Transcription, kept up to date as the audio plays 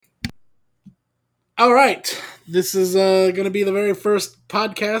All right. This is going to be the very first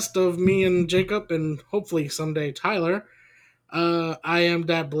podcast of me and Jacob, and hopefully someday Tyler. I am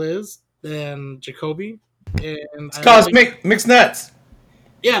Dat Blizz and Jacoby, and It's I don't called think, mixed nuts.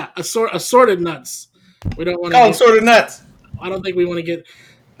 yeah, assorted nuts. We don't want to Called get. sort of nuts. I don't think we want to get.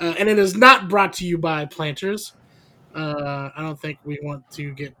 And it is not brought to you by Planters. I don't think we want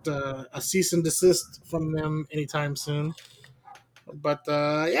to get a cease and desist from them anytime soon. But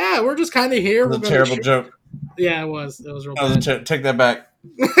yeah, we're just kind of here. That was We're a gonna. terrible joke. Yeah, it was. It was real That was bad. take that back.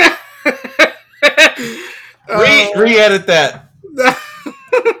 uh, Re-edit that.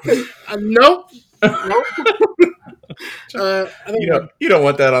 nope. Nope. I think You don't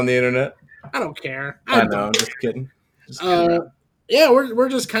want that on the internet. I don't care. I know. I'm just kidding. Just kidding. Yeah, we're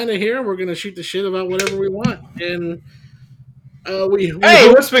just kind of here. We're gonna shoot the shit about whatever we want, and we Hey,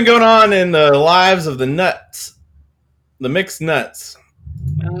 hope. what's been going on in the lives of the nuts? The mixed nuts.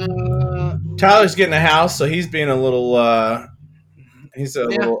 Uh, Tyler's getting a house, so he's being a little. He's a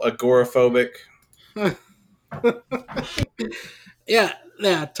yeah, little agoraphobic. yeah.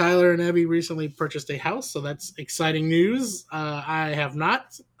 Tyler and Abby recently purchased a house, so that's exciting news. I have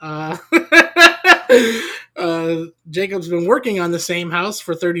not. Jacob's been working on the same house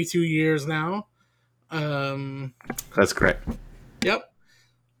for 32 years now. That's correct. Yep.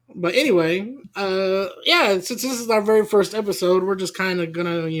 But anyway, yeah, since this is our very first episode, we're just kind of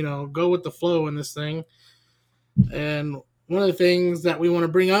gonna, go with the flow in this thing. And one of the things that we want to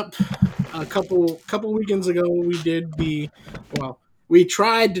bring up, a couple weekends ago, we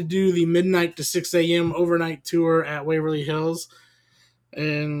tried to do the midnight to 6 a.m. overnight tour at Waverly Hills,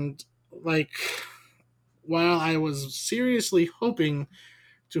 and like, while I was seriously hoping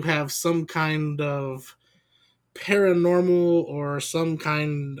to have some kind of paranormal or some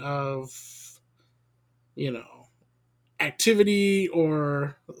kind of, you know, activity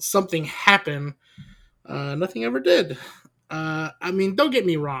or something happen, nothing ever did. I mean, don't get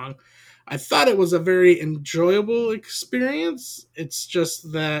me wrong. I thought it was a very enjoyable experience. It's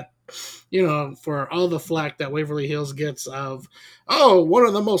just that, for all the flack that Waverly Hills gets of, oh, one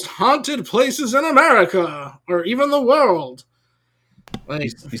of the most haunted places in America or even the world.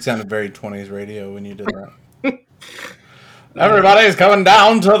 Like, You sounded very 20s radio when you did that. Everybody's coming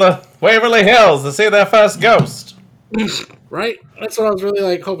down to the Waverly Hills to see their first ghost. right? That's what I was really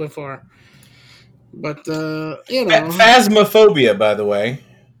like hoping for. But Phasmophobia, by the way.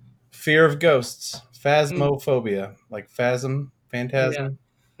 Fear of ghosts. Phasmophobia. Like phantasm, yeah,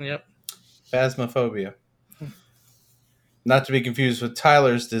 yep. phasmophobia. Not to be confused with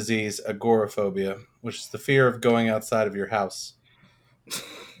Tyler's disease, agoraphobia, which is the fear of going outside of your house.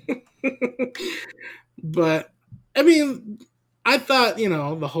 But I mean, I thought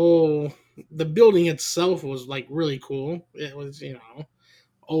the building itself was like really cool. It was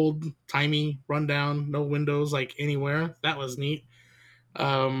old timey, rundown, no windows like anywhere. That was neat.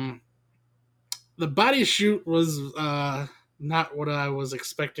 Um, the body shoot was not what I was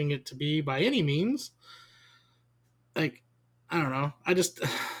expecting it to be by any means. Like, I don't know.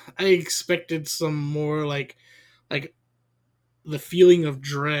 I expected some more like the feeling of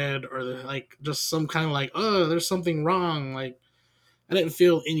dread or like just some kind of like, oh, there's something wrong. Like, I didn't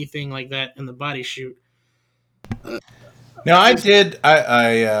feel anything like that in the body shoot. Now I Just did.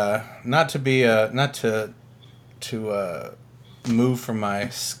 I not to be not to move from my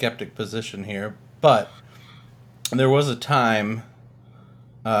skeptic position here, but there was a time,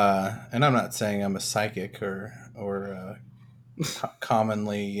 and I'm not saying I'm a psychic or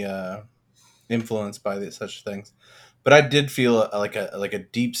commonly influenced by such things, but I did feel like a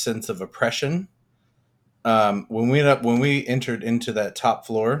deep sense of oppression when we entered into that top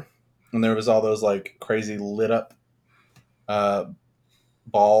floor, and there was all those like crazy lit up uh,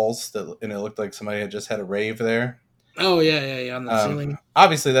 balls and it looked like somebody had just had a rave there. oh yeah, on the ceiling.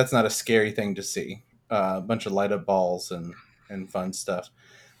 Obviously, that's not a scary thing to see. A bunch of light up balls and fun stuff.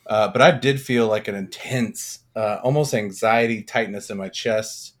 But I did feel like an intense, almost anxiety tightness in my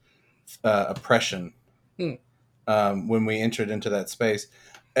chest, oppression Hmm. when we entered into that space.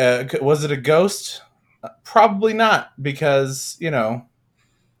 Was it a ghost? Probably not, because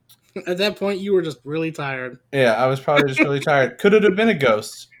At that point, you were just really tired. yeah, I was probably just really tired. Could it have been a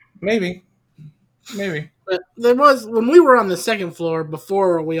ghost? Maybe. But there was when we were on the second floor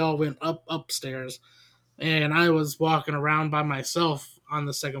before we all went upstairs, and I was walking around by myself on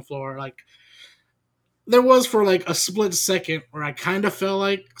the second floor. Like, there was for like a split second where I kind of felt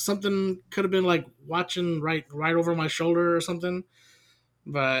like something could have been like watching right over my shoulder or something.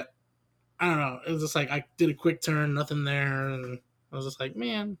 But I don't know. It was just like I did a quick turn, nothing there, and I was just like,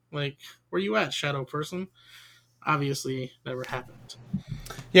 man, like, where you at, shadow person? Obviously, never happened.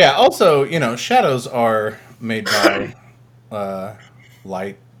 Yeah. Also, shadows are made by uh,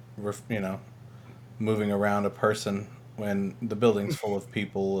 light. You know, moving around a person when the building's full of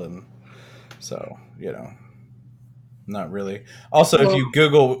people, and so not really. Also, if Well, you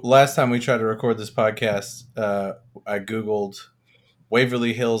Google, last time we tried to record this podcast, I Googled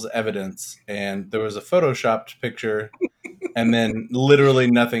Waverly Hills evidence, and there was a photoshopped picture, and then literally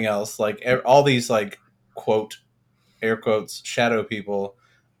nothing else. Like all these like quote air quotes shadow people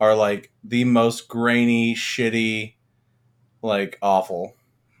are like the most grainy, shitty, like awful,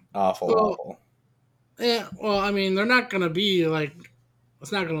 awful, well, awful. yeah. Well, I mean, they're not gonna be like.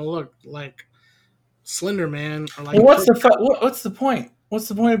 It's not gonna look like Slender Man or Well, like what's the point? What's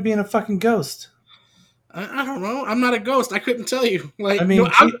the point of being a fucking ghost? I don't know. I'm not a ghost. I couldn't tell you. I Like, mean, you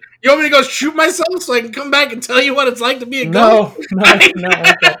want me to go shoot myself so I can come back and tell you what it's like to be a ghost? no, no, it's not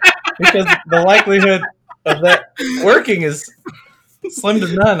like that. Because the likelihood of that working is slim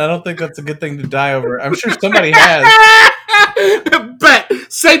to none. I don't think that's a good thing to die over. I'm sure somebody has. Bet.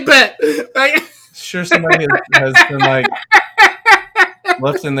 Say bet. Like, Sure, somebody has been like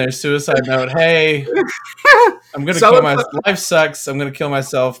left in their suicide note. Hey, I'm gonna so kill my life sucks. I'm gonna kill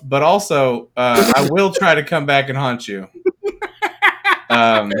myself, but also I will try to come back and haunt you.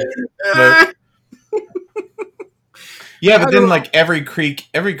 But yeah, I but don't then know. like every creak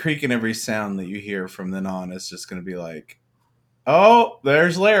and every sound that you hear from then on is just gonna be like, oh,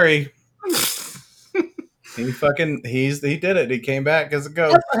 there's Larry. He did it. He came back as a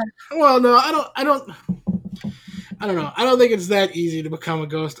ghost. Well, no, I don't know. I don't think it's that easy to become a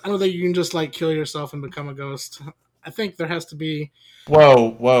ghost. I don't think you can just like kill yourself and become a ghost. I think there has to be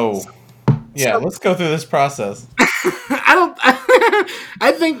Whoa, whoa. Yeah, some. let's go through this process. I don't.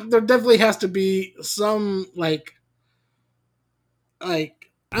 I think there definitely has to be some like I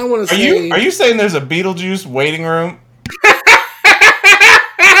don't want to Are say. you saying there's a Beetlejuice waiting room?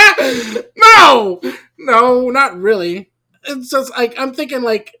 No, no, not really. It's just like I'm thinking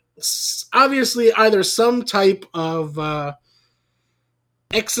like obviously either some type of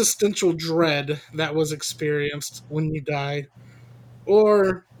existential dread that was experienced when you die,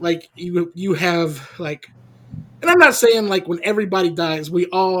 or like you have like, and I'm not saying like when everybody dies we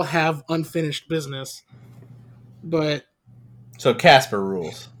all have unfinished business, but So Casper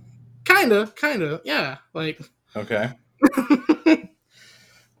rules. kinda, yeah, like Okay.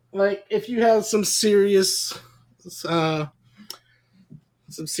 like if you have uh some serious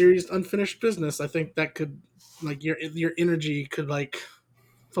unfinished business, I think that could like your energy could like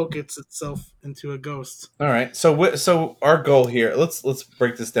focus itself into a ghost. All right. So our goal here. Let's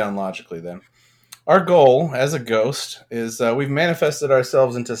break this down logically then. Our goal as a ghost is we've manifested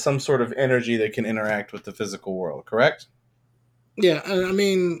ourselves into some sort of energy that can interact with the physical world. Correct? Yeah, I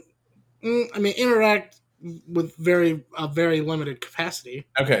mean interact with very limited capacity.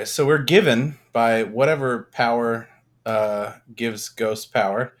 Okay. So we're given by whatever power gives ghosts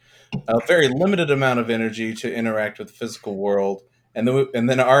power a very limited amount of energy to interact with the physical world, and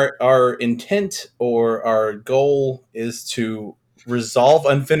then our intent or our goal is to resolve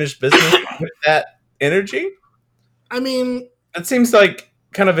unfinished business with that energy. I mean, That seems like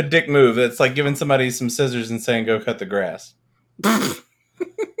kind of a dick move. It's like giving somebody some scissors and saying go cut the grass. I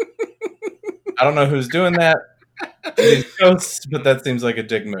don't know who's doing that to these ghosts, but that seems like a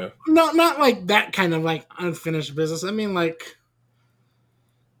dick move. not like that kind of like unfinished business. I mean, like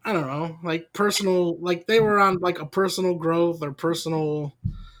I don't know, like personal, like they were on like a personal growth or personal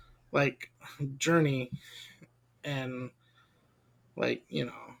like journey, and like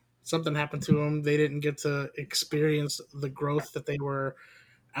something happened to them. They didn't get to experience the growth that they were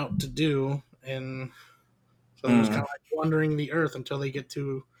out to do, and so they're just kind Mm. of like wandering the earth until they get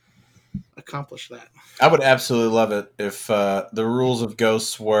to accomplish that. I would absolutely love it if the rules of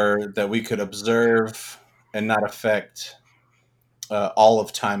ghosts were that we could observe and not affect all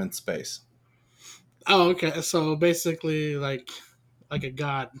of time and space. Oh, okay. So basically, like a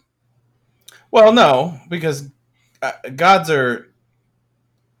god. Well, no, because gods are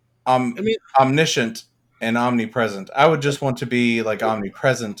I mean, omniscient and omnipresent. I would just want to be like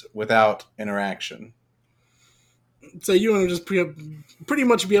omnipresent without interaction. so you want to just pretty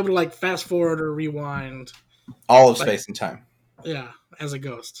much be able to like fast forward or rewind, All of like space and time. yeah, as a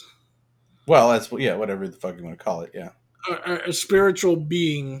ghost, Well, that's yeah, whatever the fuck you want to call it. Yeah, a spiritual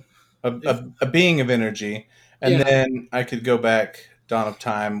being. If a being of energy, and yeah, then I could go back, dawn of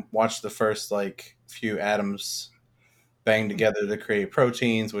time, watch the first like few atoms bang together to create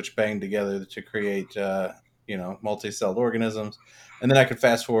proteins, which bang together to create multi-celled organisms, and then I could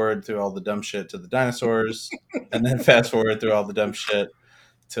fast forward through all the dumb shit to the dinosaurs, and then fast forward through all the dumb shit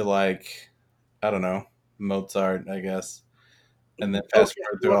to like I don't know Mozart, I guess, and then fast Okay.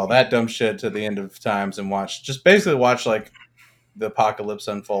 forward through all that dumb shit to the end of times and basically watch like the apocalypse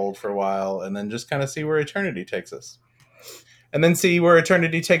unfold for a while, and then just kind of see where eternity takes us, and then see where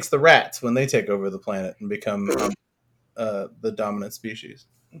eternity takes the rats when they take over the planet and become the dominant species,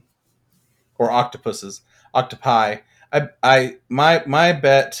 or octopi. My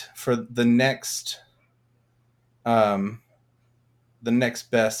bet for um, the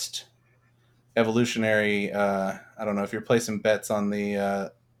next best evolutionary. I don't know if you're placing bets on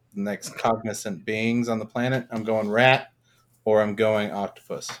the next cognizant beings on the planet. I'm going rat, or I'm going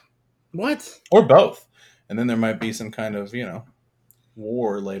octopus, What? or both, and then there might be some kind of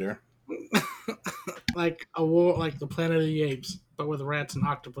war later. Like a war, like the Planet of the Apes, but with rats and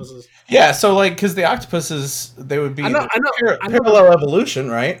octopuses. Yeah, so like because the octopuses they would I be know, I know, I know. parallel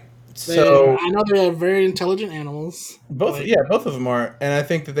evolution, right? So I know they are very intelligent animals. Like, both of them are, and I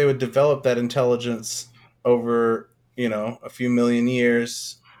think that they would develop that intelligence over a few million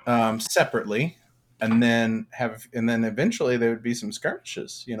years separately, and then eventually there would be some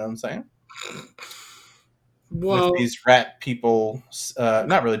skirmishes. You know what I'm saying? With well, these rat people,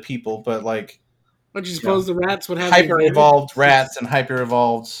 not really people, but like but you you know, suppose the rats would have the hyper advantage? evolved rats and hyper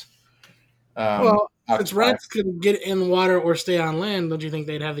evolved Well, since octopi. rats can get in water or stay on land, don't you think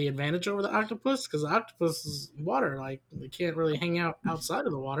they'd have the advantage over the octopus? Because the octopus is water, like they can't really hang out outside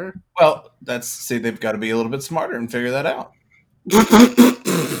of the water. Well, they've got to be a little bit smarter and figure that out.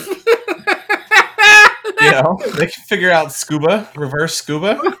 They can figure out reverse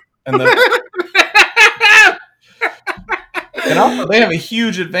scuba, and and also they have a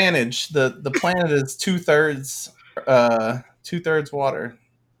huge advantage. The planet is two thirds water.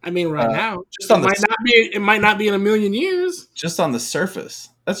 I mean, right now Just it on the might not be. It might not be in a million years. just on the surface.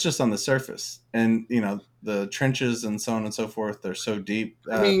 That's just on the surface, and the trenches and so on and so forth. They're so deep.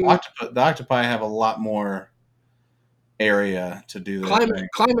 I mean, The octopi have a lot more area to do their thing.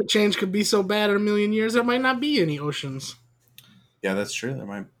 climate change could be so bad in a million years there might not be any oceans. Yeah, that's true. There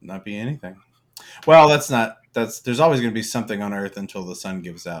might not be anything. Well, there's always going to be something on Earth until the sun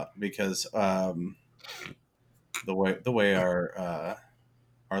gives out, because the way our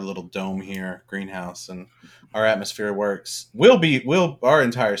little dome here, greenhouse, and our atmosphere works, our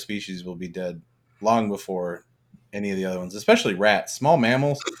entire species will be dead long before any of the other ones, especially rats. Small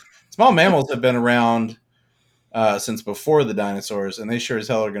mammals. Small mammals have been around since before the dinosaurs, and they sure as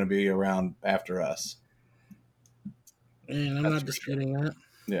hell are going to be around after us. And I'm That's not for sure. disputing that.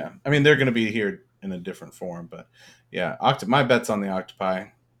 Yeah, I mean they're going to be here in a different form, but yeah, my bet's on the octopi.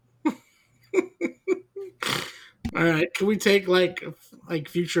 All right, can we take like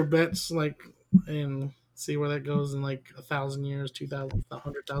future bets and see where that goes in like 1,000 years, 2,000,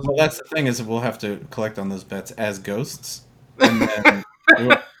 100,000 Well, years? that's the thing is we'll have to collect on those bets as ghosts, and then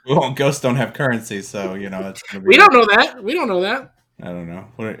ghosts don't have currency, so it's gonna be We like don't know that. We don't know that. I don't know.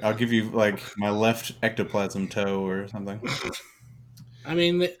 I'll give you like my left ectoplasm toe or something. I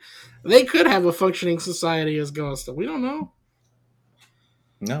mean, they could have a functioning society as ghosts. We don't know.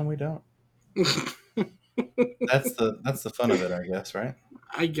 No, we don't. That's the fun of it, I guess, right?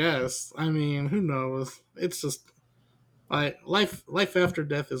 I guess. I mean, who knows? It's just like life after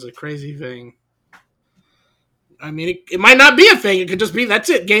death is a crazy thing. I mean, it might not be a thing. It could just be that's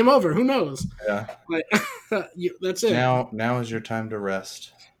it, game over. Who knows? Yeah. Like that's it. Now is your time to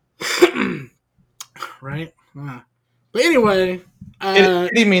rest. Right? But anyway,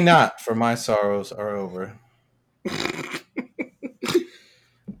 Pity me not, for my sorrows are over.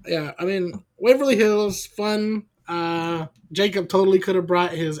 yeah, I mean, Waverly Hills, fun. Jacob totally could have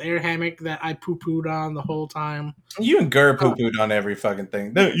brought his air hammock that I poo pooed on the whole time. You and Gur poo pooed on every fucking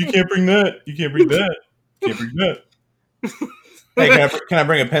thing. No, you can't bring that. You can't bring that. You can't bring that. Hey, can I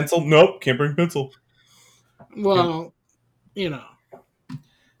bring a pencil? Nope, can't bring pencil. Well, you know,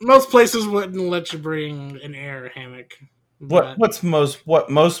 most places wouldn't let you bring an air hammock. Most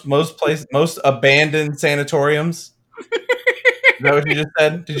abandoned sanatoriums? Is that what you just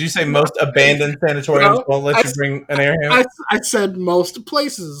said? Did you say most abandoned sanatoriums No, won't let you bring an air hammock? I said most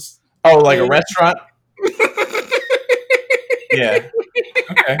places. Oh, like a restaurant? Yeah.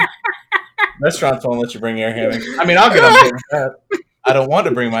 Okay. Restaurants won't let you bring air hammocks. I mean, I'll get on board with that. I don't want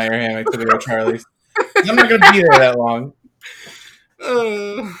to bring my air hammock to the O'Charlie's. I'm not going to be there that long.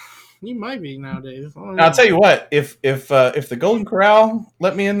 You might be nowadays. I'll tell you what. If the Golden Corral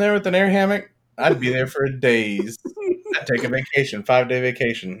let me in there with an air hammock, I'd be there for days. I'd take a vacation, 5-day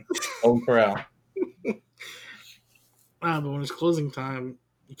vacation. Golden Corral. But when it's closing time,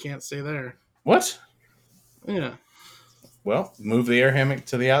 you can't stay there. What? Yeah. Well, move the air hammock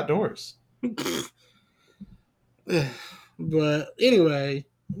to the outdoors. But anyway,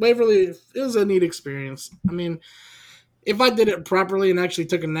 Waverly, it was a neat experience. I mean, if I did it properly and actually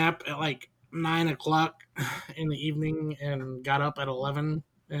took a nap at like 9 o'clock in the evening and got up at 11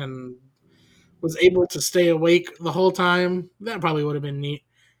 and was able to stay awake the whole time, that probably would have been neat.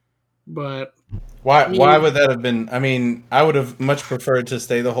 But Why me, would that have been? I mean, I would have much preferred to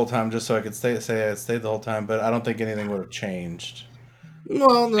stay the whole time just so I could say I stayed the whole time, but I don't think anything would have changed.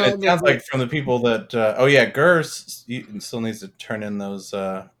 well, And it no, sounds like from the people that oh yeah, Gers still needs to turn in those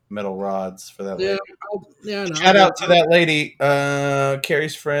metal rods for that yeah, lady. yeah, no, I'll Shout do out it. to that lady,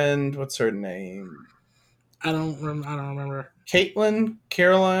 Carrie's friend. What's her name? I don't remember. Caitlin,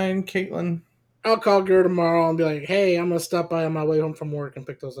 Caroline, Caitlin. I'll call Gert tomorrow and be like, "Hey, I'm gonna stop by on my way home from work and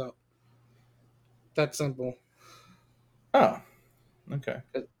pick those up." That's simple. Oh, okay.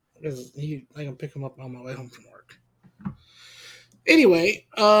 Because I can pick him up on my way home from work. Anyway,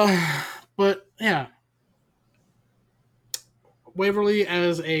 but yeah, Waverly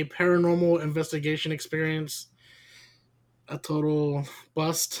as a paranormal investigation experience, a total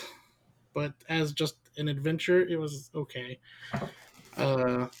bust. But as just an adventure, it was okay.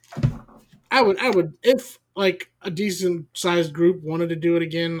 Uh, I would, if like a decent sized group wanted to do it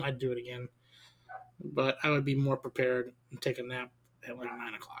again, I'd do it again. But I would be more prepared and take a nap at like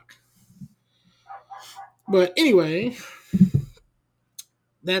 9 o'clock. But anyway,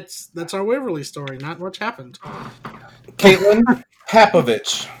 that's our Waverly story. Not much happened. Caitlin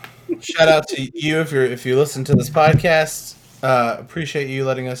Papovich. Shout out to you if you listen to this podcast. Appreciate you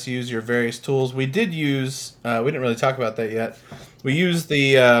letting us use your various tools. We did use. We didn't really talk about that yet. We used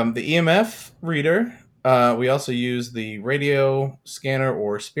the EMF reader. We also used the radio scanner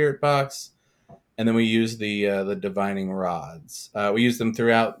or spirit box, and then we used the divining rods. We used them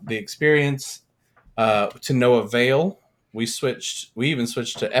throughout the experience to no avail. We switched. We even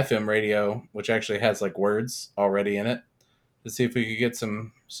switched to FM radio, which actually has like words already in it, to see if we could get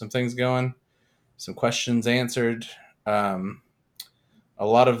some things going, some questions answered. Um, a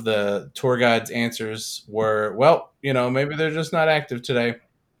lot of the tour guides' answers were, well, maybe they're just not active today.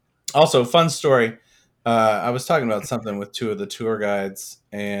 Also, fun story. I was talking about something with two of the tour guides,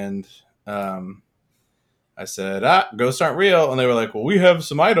 and I said, ghosts aren't real. And they were like, well, we have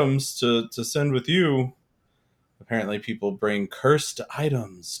some items to send with you. Apparently, people bring cursed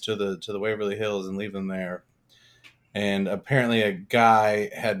items to the Waverly Hills and leave them there. And apparently, a guy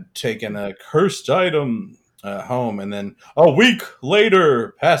had taken a cursed item home, and then a week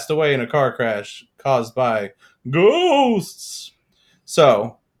later passed away in a car crash caused by ghosts.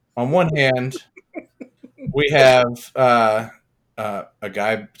 So, on one hand, we have a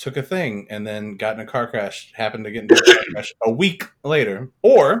guy took a thing and then got in a car crash, happened to get into a car crash a week later,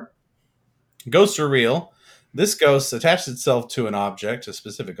 or ghosts are real. This ghost attached itself to an object, a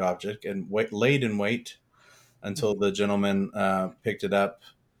specific object, and laid in wait until the gentleman picked it up,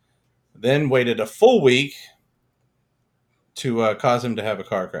 then waited a full week to cause him to have a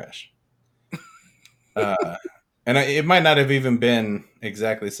car crash. And it might not have even been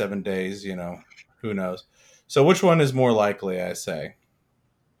exactly 7 days, who knows. So which one is more likely, I say?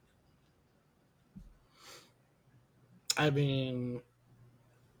 I mean,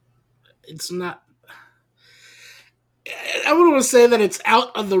 it's not. I wouldn't want to say that it's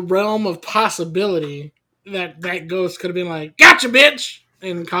out of the realm of possibility that that ghost could have been like, "Gotcha, bitch,"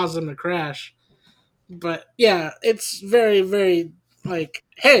 and caused him to crash. But yeah, it's very, very like,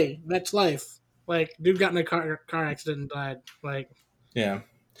 hey, that's life. Like, dude got in a car accident and died. Like, Yeah.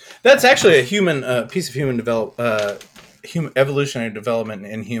 That's actually a human piece of human evolutionary development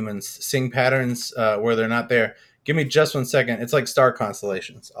in humans, seeing patterns where they're not there. Give me just 1 second. It's like star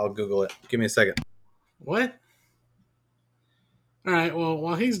constellations. I'll Google it. Give me a second. what? All right. Well,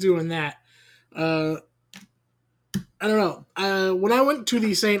 while he's doing that, uh, I don't know. When I went to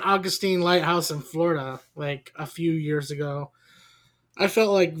the St. Augustine Lighthouse in Florida, like a few years ago, I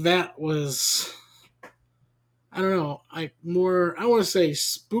felt like that was, I don't know, like more, I want to say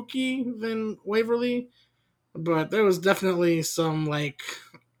spooky than Waverly, but there was definitely some like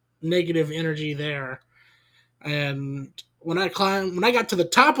negative energy there. And when I got to the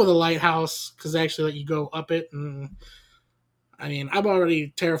top of the lighthouse, because they actually let you go up it, and I mean, I'm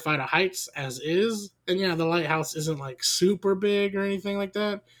already terrified of heights as is, and yeah, the lighthouse isn't like super big or anything like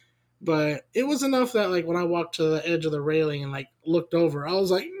that, but it was enough that like when I walked to the edge of the railing and like looked over, I was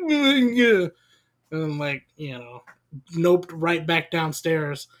like, yeah, and like noped right back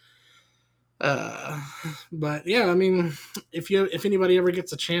downstairs. Uh, but yeah, I mean, if anybody ever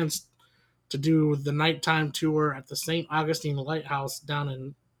gets a chance to do the nighttime tour at the St. Augustine Lighthouse down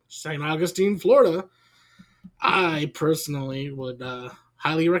in St. Augustine, Florida, I personally would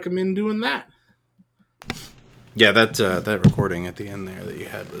highly recommend doing that. Yeah, that recording at the end there that you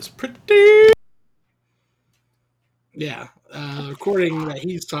had was pretty. Yeah, the recording that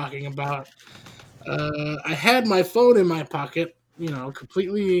he's talking about. I had my phone in my pocket,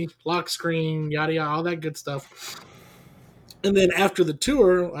 completely lock screen, yada yada, all that good stuff. And then after the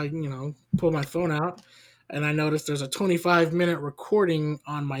tour, I pull my phone out, and I noticed there's a 25-minute recording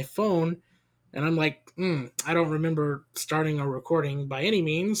on my phone, and I'm like, I don't remember starting a recording by any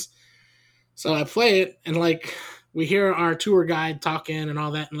means. So I play it, and like we hear our tour guide talking and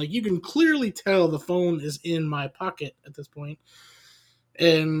all that, and like you can clearly tell the phone is in my pocket at this point.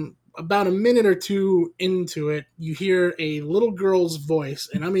 And about a minute or two into it, you hear a little girl's voice,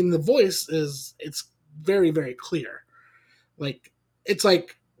 and I mean the voice it's very very clear. Like it's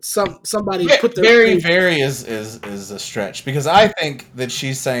like somebody put their Very, face. very is a stretch because I think that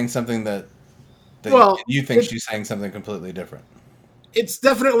she's saying something that Well, you think she's saying something completely different. it's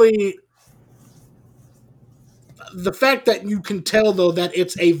definitely the fact that you can tell though that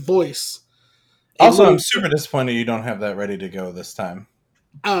it's a voice, a Also, I'm little. super disappointed you don't have that ready to go this time.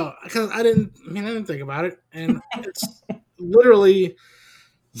 Oh, because I didn't think about it, and it's literally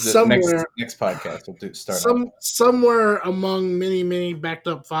The somewhere, next podcast we'll start on that. somewhere among many many backed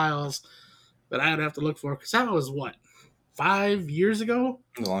up files that I would have to look for. Because that was what, 5 years ago?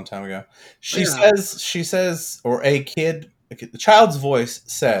 It was a long time ago. Yeah, She says, or the child's voice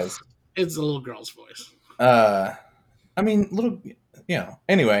says, it's a little girl's voice. uh, I mean, little,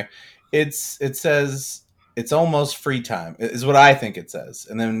 Anyway, it says it's almost free time is what I think it says.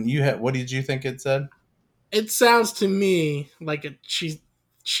 And then what did you think it said? It sounds to me like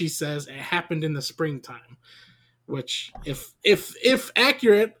she says it happened in the springtime, which if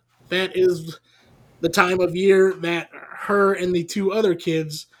accurate, that is the time of year that her and the two other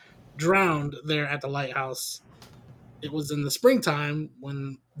kids drowned there at the lighthouse. It was in the springtime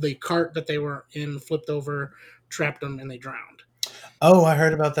when the cart that they were in flipped over, trapped them, and they drowned. Oh, I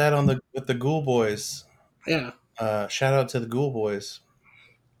heard about that with the Ghoul Boys. Yeah, Shout out to the Ghoul Boys.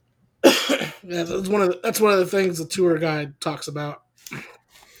 yeah, that's one of the things the tour guide talks about.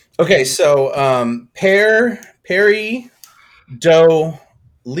 Okay, so Perry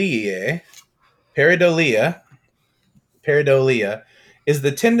Dolia, Pareidolia, pareidolia is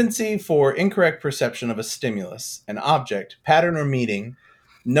the tendency for incorrect perception of a stimulus, an object, pattern, or meaning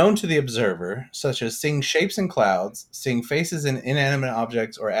known to the observer, such as seeing shapes in clouds, seeing faces in inanimate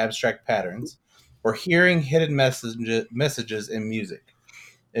objects or abstract patterns, or hearing hidden messages in music.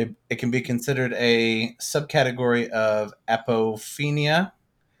 It can be considered a subcategory of apophenia.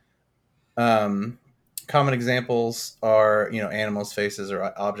 Um, Common examples are, animals' faces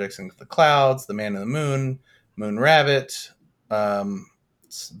or objects in the clouds, the man in the moon rabbit, um,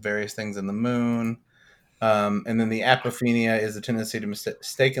 various things in the moon. And then the apophenia is the tendency to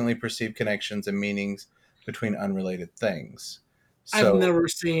mistakenly perceive connections and meanings between unrelated things. I've So never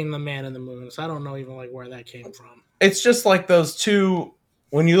seen the Man in the Moon, so I don't know even like where that came from. it's just like those two.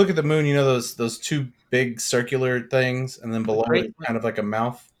 When you look at the moon, those two big circular things, and then The below it, great, kind of like a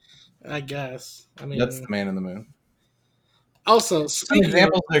mouth. I guess. I That's the mean, man in the moon. also Some speaking of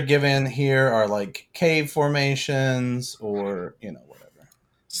examples they're given here are like cave formations or whatever.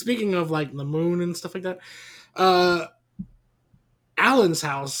 speaking of like the moon and stuff like that, uh, Alan's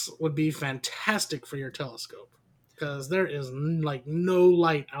house would be fantastic for your telescope because there is like no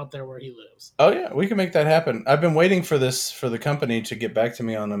light out there where he lives. Oh yeah, we can make that happen. I've been waiting for the company to get back to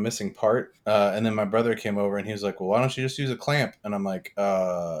me on a missing part, and then my brother came over and he was like, "Well, why don't you just use a clamp?" And I'm like,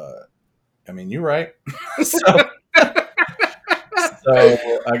 I mean, you're right." so so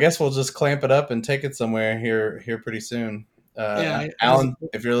I guess we'll just clamp it up and take it somewhere here pretty soon. Yeah, Alan,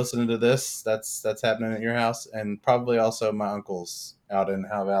 if you're listening to this, that's happening at your house, and probably also my uncle's out in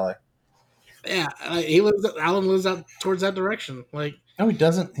Howe Valley. yeah. He lives. Alan lives out towards that direction. Like, No, he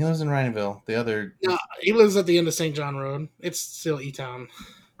doesn't. He lives in Rhineville. The other, no, he lives at the end of St. John Road. It's still E Town.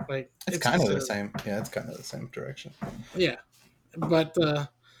 Like, it's it's kind of the considered. same. Yeah, it's kind of the same direction. Yeah, but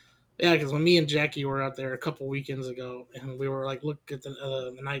yeah, because when me and Jackie were out there a couple weekends ago, and we were like, look at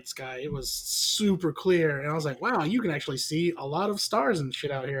the night sky, it was super clear, and I was like, wow, you can actually see a lot of stars and shit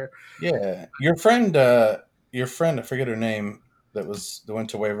out here. Yeah, your friend, I forget her name, that went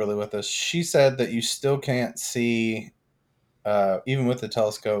to Waverly with us. She said that you still can't see, even with the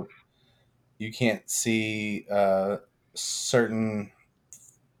telescope, you can't see certain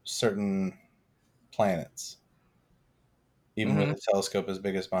certain planets, even with Hmm. a telescope as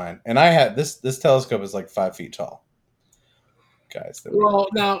big as mine. And I had this telescope is like 5 feet tall, guys. That we Well,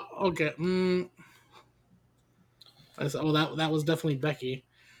 now, okay, I said, oh, that was definitely Becky,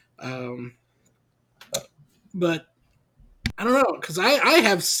 um, but I don't know because I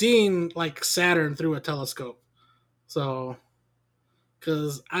have seen like Saturn through a telescope, so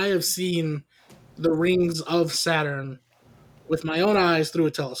because I have seen the rings of Saturn with my own eyes through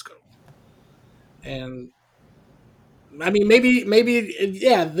a telescope. And I mean, maybe,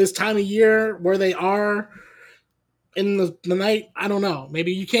 yeah, this time of year where they are in the night, I don't know.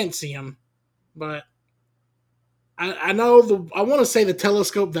 Maybe you can't see them, but I know I want to say the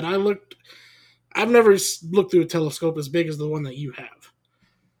telescope that I looked. I've never looked through a telescope as big as the one that you have.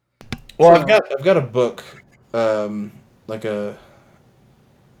 Well, So I've got a book, like a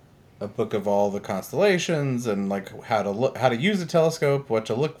book of all the constellations and like how to use a telescope, what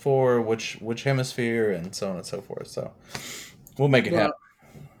to look for, which hemisphere, and so on and so forth. So we'll make it but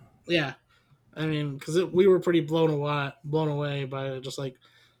happen. yeah, I mean, because we were pretty blown away by just like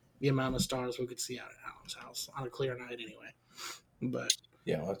the amount of stars we could see out at Alan's house on a clear night, anyway. But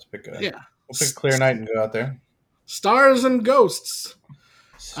Yeah, yeah, we'll pick a clear night and go out there. stars and ghosts.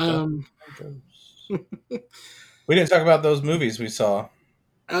 Stuff Um, goes. We didn't talk about those movies we saw.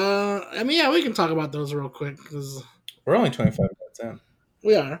 I mean, yeah, we can talk about those real quick because We're only 25 minutes in.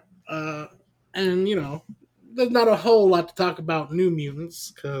 we are. And there's not a whole lot to talk about New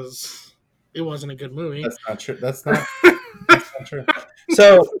Mutants because it wasn't a good movie. That's not true. That's not true.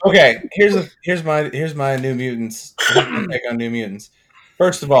 So okay, here's my New Mutants. Here's my take on New Mutants.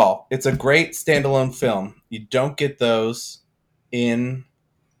 First of all, it's a great standalone film. You don't get those in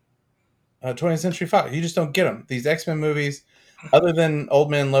 20th Century Fox. You just don't get them. These X-Men movies, other than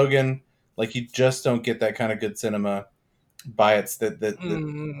Old Man Logan, like you just don't get that kind of good cinema by its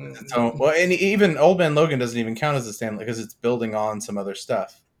own. Well, and even Old Man Logan doesn't even count as a standalone because it's building on some other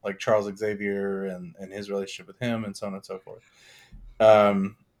stuff like Charles Xavier and his relationship with him and so on and so forth.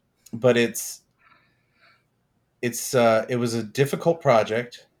 But it was a difficult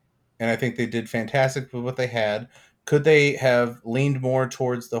project, and I think they did fantastic with what they had. Could they have leaned more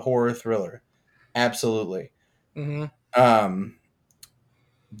towards the horror thriller? Absolutely. Mm-hmm. Um,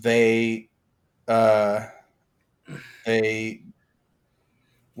 they uh, they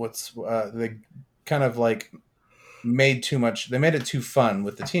they kind of like made too much. They made it too fun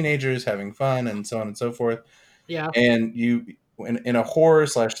with the teenagers having fun and so on and so forth. Yeah, And you in a horror /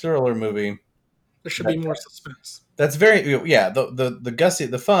 thriller movie, there should that, be more suspense. that's very yeah. The gussy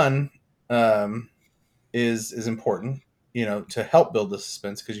the fun is important, to help build the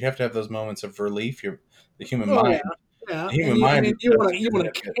suspense because you have to have those moments of relief. The human Oh mind, yeah, yeah, the and human I mind mean, is you just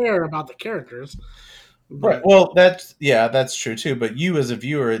want to care about the characters, right. but Well, that's true too. But you as a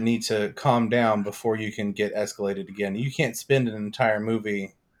viewer need to calm down before you can get escalated again. You can't spend an entire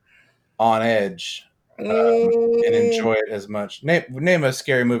movie on edge and mm, enjoy it as much. Name a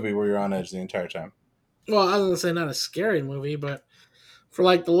scary movie where you're on edge the entire time. well, I was gonna say not a scary movie, but for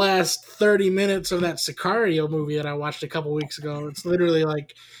like the last 30 minutes of that Sicario movie that I watched a couple weeks ago, it's literally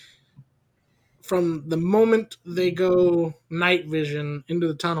like from the moment they go night vision into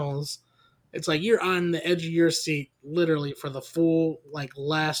the tunnels, it's like you're on the edge of your seat literally for the full like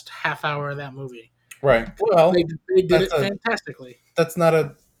last half hour of that movie. Right. Well, They they did that's it a fantastically. that's not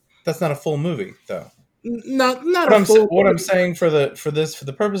a that's not a full movie though. Not a full What I'm movie. saying for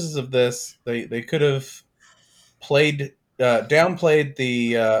the purposes of this, they could have played downplayed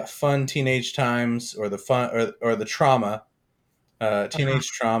the fun teenage times or the fun or the trauma, teenage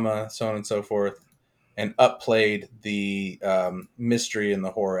trauma, so on and so forth, and upplayed the mystery and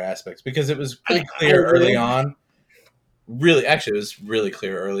the horror aspects because it was pretty I clear early agree. on. Really, actually, it was really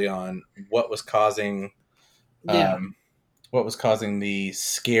clear early on Yeah. um, what was causing the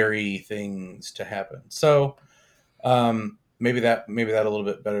scary things to happen. So maybe that a little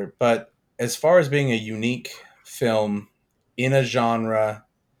bit better. But as far as being a unique film in a genre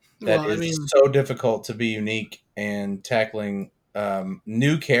that Well, I is mean, so difficult to be unique and tackling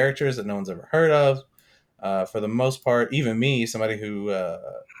new characters that no one's ever heard of, for the most part, even me, somebody who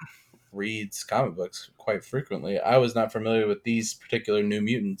reads comic books quite frequently, I was not familiar with these particular New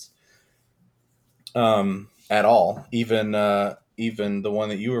Mutants at all. Even the one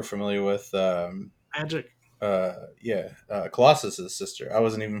that you were familiar with. Magic. Colossus's sister. I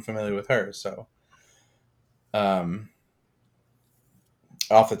wasn't even familiar with her, so um,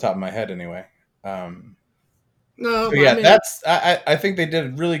 off the top of my head, anyway. No, So but I yeah, mean, I think they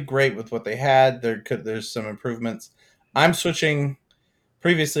did really great with what they had. There's some improvements. I'm switching.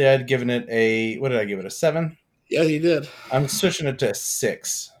 Previously, I'd given it a what did I give it, a 7? yeah, he did. I'm switching it to a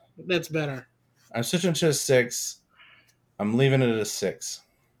 6. That's better. I'm switching to a 6. I'm leaving it at a 6.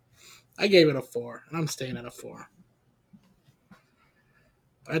 I gave it a 4, and I'm staying at a 4.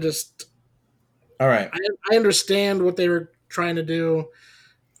 I just, All right. I understand what they were trying to do.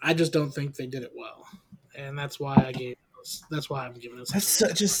 I just don't think they did it well, and that's why I gave. That's why I'm giving it.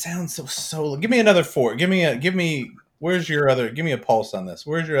 It just sounds Give me another 4. Give me. Where's your other? Give me a pulse on this.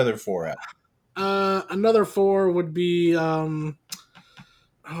 Where's your other 4 at? Another four would be oh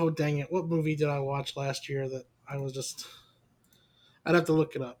dang it, what movie did I watch last year that I was just I'd have to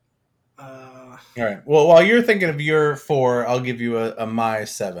look it up. All right. Well, while you're thinking of your four, I'll give you a my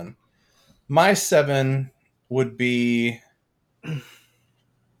seven. My seven would be. Let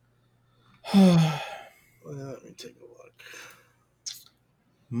me take a look.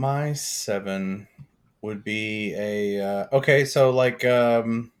 My seven would be a okay. So like I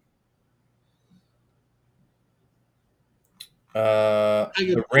could,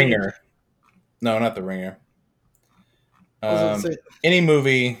 the Ringer. No, not the Ringer. I was going to say Any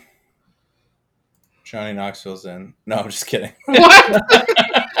movie Johnny Knoxville's in. No, I'm just kidding. what?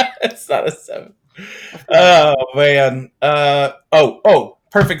 It's not a seven. Oh man.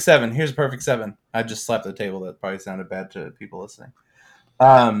 Perfect seven. Here's a perfect seven. I just slapped the table. That probably sounded bad to people listening.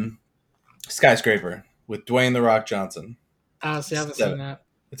 Skyscraper with Dwayne the Rock Johnson. Honestly, I haven't Seven. seen that.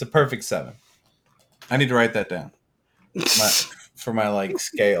 It's a perfect seven. I need to write that down for my like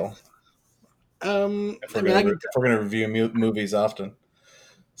scale. If we're gonna review movies often,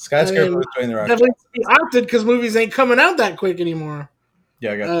 Skyscraper with Dwayne the Rock. Definitely be opted because movies ain't coming out that quick anymore.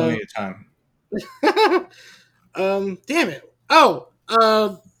 Yeah, I got plenty of time. Damn it! Oh,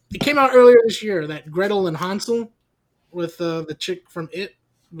 it came out earlier this year. That Gretel and Hansel with the chick from It,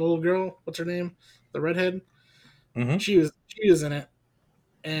 the little girl. What's her name? The redhead. Mm-hmm. She was in it,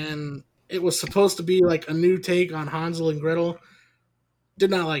 and it was supposed to be like a new take on Hansel and Gretel. Did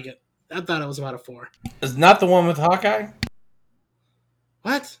not like it. I thought it was about a 4. Is not the one with Hawkeye?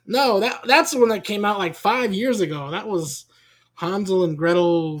 What? No, that's the one that came out like 5 years ago. That was Hansel and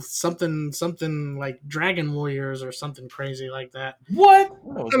Gretel something like Dragon Warriors or something crazy like that. What?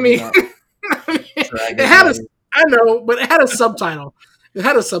 I mean, it had a I know, but it had a subtitle. It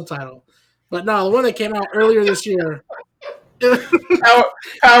had a subtitle. But no, the one that came out earlier this year.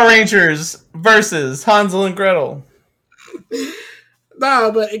 Power Rangers versus Hansel and Gretel.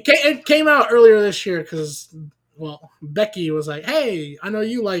 No, but it came out earlier this year because, well, Becky was like, "Hey, I know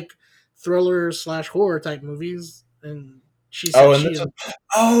you like thriller / horror type movies," and she said,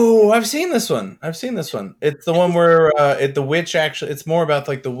 I've seen this one. It's the one where the witch actually. It's more about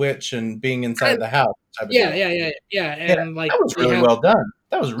like the witch and being inside the house. Yeah. And like that was really well done.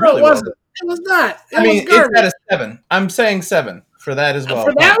 That was really well done. It was not. It's at a 7. I'm saying 7 for that as well.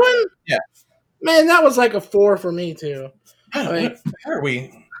 For that one, yeah, man, that was like a 4 for me too. Like, where are we?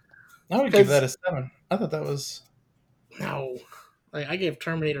 I would give that a 7. I thought that was no. Like I gave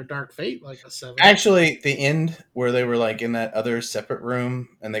Terminator Dark Fate like a 7. Actually, the end where they were like in that other separate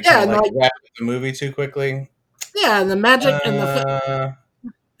room and they kind of like wrapped up the movie too quickly. Yeah, and the magic and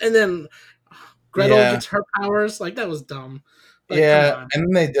then Gretel gets her powers. Like that was dumb. Like, and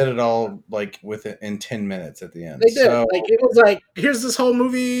then they did it all like in 10 minutes at the end. They did. Like it was like here's this whole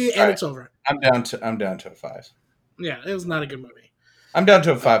movie and it's over. I'm down to a 5. Yeah, it was not a good movie. I'm down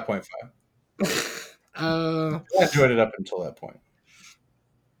to a 5.5. I enjoyed it up until that point.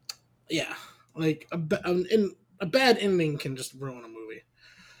 Yeah, like a bad ending can just ruin a movie.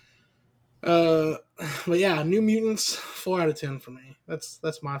 But yeah, New Mutants, 4 out of 10 for me.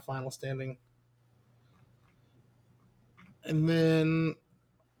 That's my final standing. And then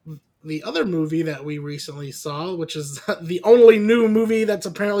the other movie that we recently saw, which is the only new movie that's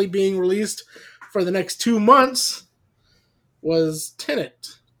apparently being released for the next 2 months, was Tenet,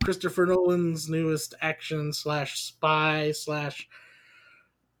 Christopher Nolan's newest action / spy /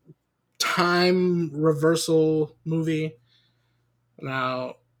 time reversal movie.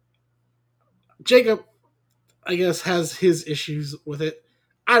 Now, Jacob, I guess, has his issues with it.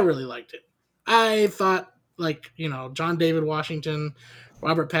 I really liked it. I thought, like, John David Washington,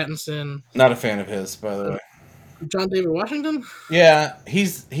 Robert Pattinson. Not a fan of his, by the way. John David Washington? Yeah,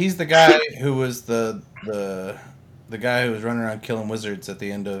 he's the guy who was the guy who was running around killing wizards at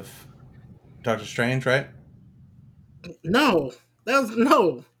the end of Doctor Strange, right? No,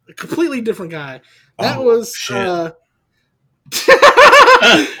 a completely different guy. That was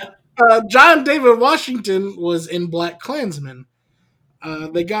John David Washington was in Black Klansman.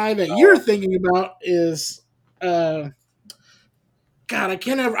 The guy that you're thinking about is God, I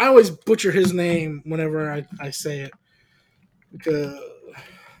can't ever. I always butcher his name whenever I say it. Because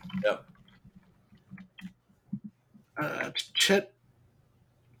Chet.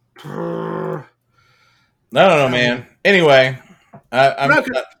 I don't know, man. Anyway, I'm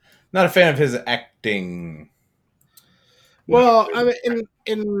not a fan of his acting. Well, I mean,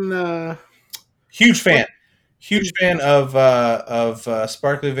 in huge fan of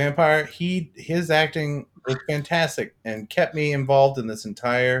Sparkly Vampire. His acting was fantastic and kept me involved in this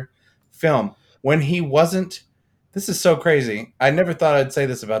entire film. When he wasn't, this is so crazy. I never thought I'd say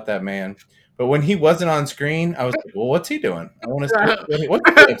this about that man, But when he wasn't on screen, I was like, well, what's he doing? I want to see what's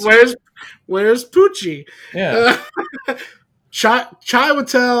he doing. Where's Poochie? Yeah.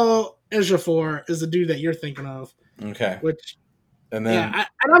 Chiwetel Ejiofor is the dude that you're thinking of. Okay. Which, and then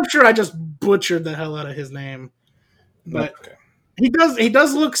and I'm sure I just butchered the hell out of his name, but okay. he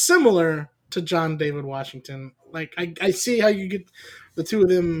does look similar to John David Washington. Like I see how you get the two of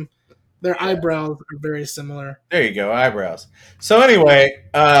them. Their eyebrows are very similar. There you go, eyebrows. So anyway,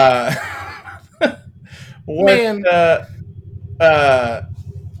 Man,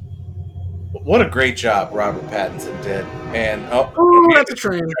 what a great job Robert Pattinson did. And that's a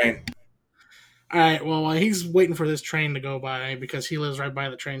train. All right, well, while he's waiting for this train to go by because he lives right by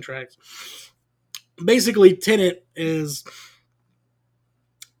the train tracks. Basically, Tenet is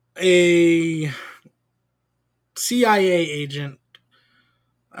a CIA agent,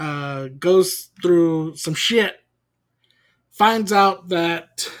 goes through some shit, finds out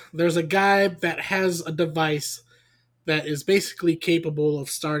that there's a guy that has a device that is basically capable of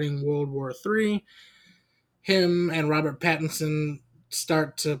starting World War III. Him and Robert Pattinson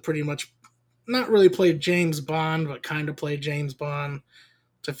start to pretty much not really play James Bond, but kind of play James Bond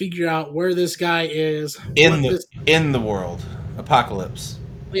to figure out where this guy is in the world apocalypse.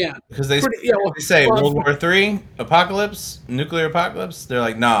 Yeah, because they say World War III apocalypse, nuclear apocalypse. They're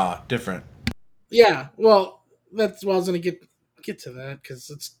like, nah, different. Yeah, well, that's what I was gonna get to that because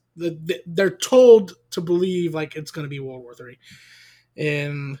it's they're told to believe like it's gonna be World War III,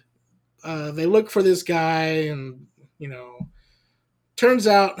 and they look for this guy, and turns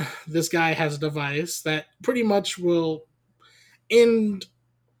out this guy has a device that pretty much will end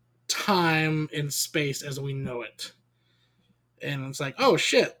time and space as we know it. And it's like, oh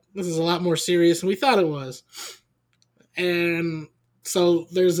shit, this is a lot more serious than we thought it was. And so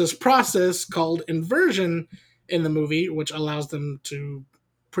there's this process called inversion in the movie, which allows them to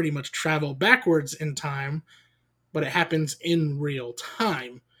pretty much travel backwards in time, but it happens in real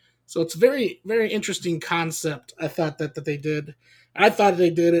time. So it's a very, very interesting concept. I thought that they did. I thought they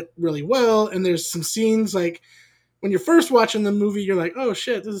did it really well. And there's some scenes like when you're first watching the movie, you're like, "Oh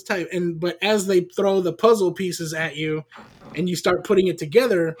shit, this is tight." But as they throw the puzzle pieces at you, and you start putting it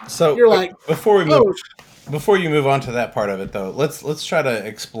together, so you're like, before you move on to that part of it, though, let's try to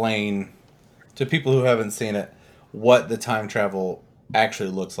explain to people who haven't seen it what the time travel actually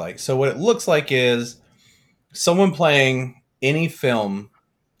looks like. So what it looks like is someone playing any film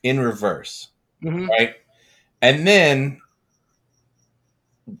in reverse, right? And then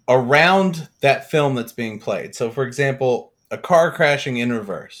around that film that's being played. So, for example, a car crashing in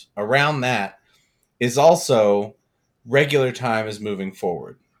reverse. Around that is also regular time is moving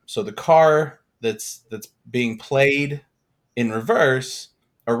forward. So the car that's being played in reverse,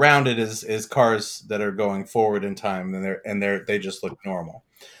 around it is cars that are going forward in time, and they just look normal.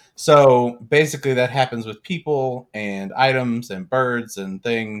 So basically, that happens with people and items and birds and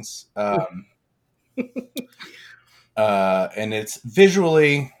things. And it's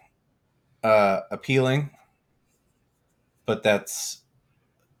visually appealing, but that's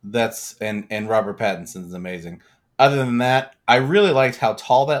and Robert Pattinson's amazing. Other than that, I really liked how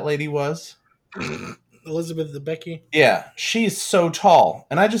tall that lady was. Elizabeth Debicki. Yeah, she's so tall,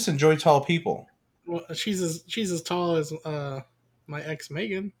 and I just enjoy tall people. Well, she's as tall as my ex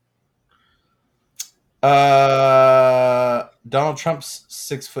Megan. Donald Trump's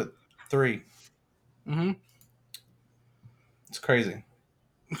 6'3". Mm-hmm. It's crazy.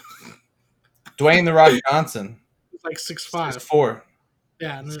 Dwayne the Rock Johnson. It's like 6'5". 6'4".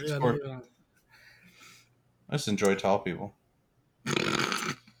 Yeah, 6'4". I just enjoy tall people.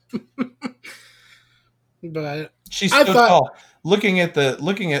 But she's so tall. Looking at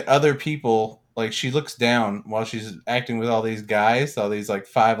other people, like she looks down while she's acting with all these guys, all these like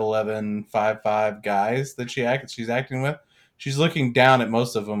 5'11", 5'5" guys that she's acting with. She's looking down at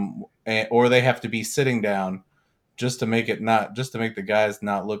most of them, or they have to be sitting down just to make the guys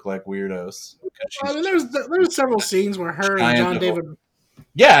not look like weirdos. I mean, there's several scenes where her and John David.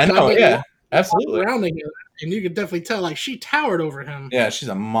 Yeah, I know. Yeah, absolutely. Around together, and you could definitely tell, like she towered over him. Yeah, she's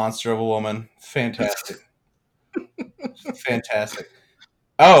a monster of a woman. Fantastic. Fantastic.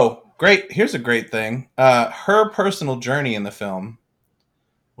 Oh, great. Here's a great thing. Her personal journey in the film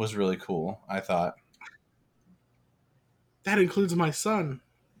was really cool, I thought. That includes my son.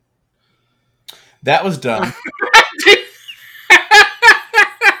 That was dumb.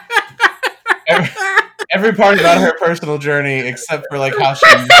 every part about her personal journey, except for like how she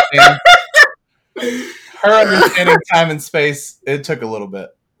understands her understanding time and space, it took a little bit.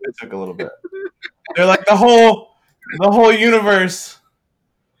 They're like the whole universe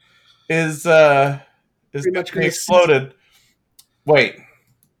is exploded. Wait,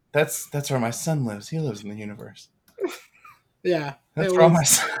 That's where my son lives. He lives in the universe. Yeah, it That's where all my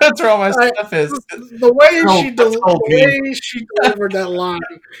was. that's where all my Like, stuff is. the way That's old me. the way she delivered that line,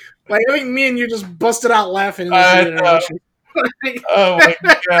 like I think me and you just busted out laughing in the I theater know. when she. Like, Oh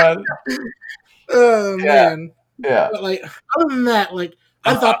my god. oh Yeah. man! Yeah. But like, other than that, like See,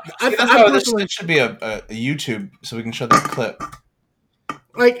 that's I why personally this should be a YouTube so we can show this clip.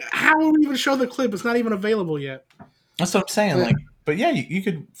 like how will we even show the clip? It's not even available yet. That's what I'm saying. But Like, but yeah, you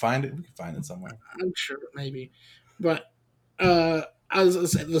could find it. We could find it somewhere. I'm sure maybe, but uh, as I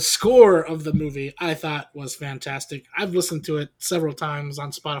said, the score of the movie I thought was fantastic. I've listened to it several times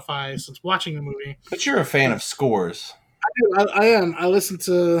on Spotify since watching the movie. But you're a fan of scores. I am. I listen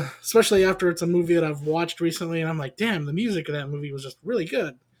to, especially after it's a movie that I've watched recently, and I'm like, damn, the music of that movie was just really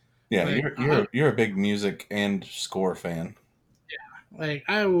good. Yeah, Like, you're a big music and score fan. like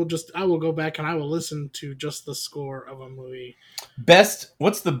I will go back and I will listen to just the score of a movie.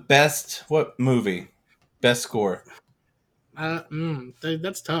 What's the best what movie? Best score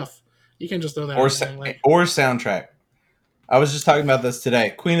That's tough. You can just throw that or on me. Like, or soundtrack? I was just talking about this today.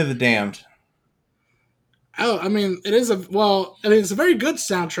 Queen of the Damned. oh, I mean, it is a well, I mean, it's a very good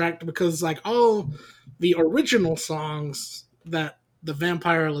soundtrack because like all the original songs that the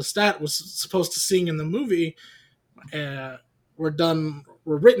vampire Lestat was supposed to sing in the movie uh, were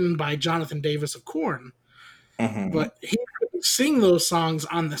written by Jonathan Davis of Korn, Mm-hmm. but he couldn't sing those songs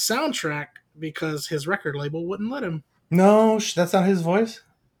on the soundtrack because his record label wouldn't let him. No, that's not his voice.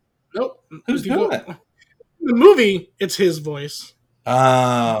 Nope. Who's If you go doing it? in the movie, it's his voice,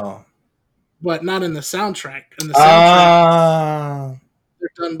 Oh. but not in the soundtrack. In the soundtrack, Ah. they're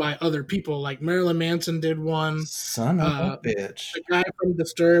done by other people. Like Marilyn Manson did one. Son of a bitch. The guy from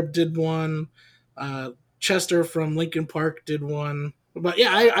Disturbed did one. Chester from Linkin Park did one. But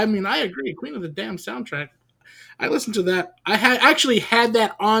yeah, I mean, I agree. Queen of the Damn soundtrack. I listened to that. I actually had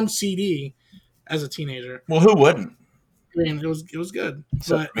that on CD as a teenager. Well, who wouldn't? I mean, it was good.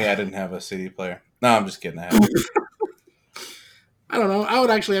 Except But for me, I didn't have a CD player. No, I'm just kidding. I had, I don't know. I would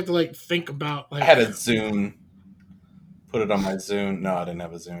actually have to like think about I like had a Zune. Put it on my Zune. No, I didn't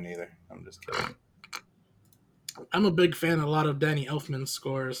have a Zune either. I'm just kidding. I'm a big fan of a lot of Danny Elfman's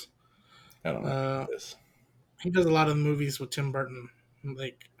scores. I don't know Uh, this. he does a lot of the movies with Tim Burton,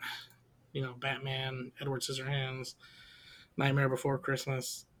 like Batman, Edward Scissorhands, Nightmare Before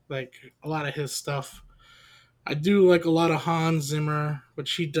Christmas. Like a lot of his stuff. I do like a lot of Hans Zimmer,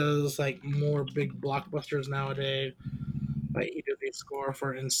 which he does like more big blockbusters nowadays. Like he did the score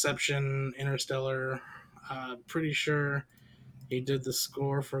for Inception, Interstellar. Pretty sure he did the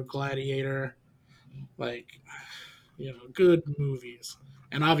score for Gladiator. Like good movies.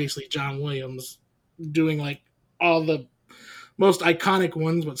 And obviously John Williams doing like all the most iconic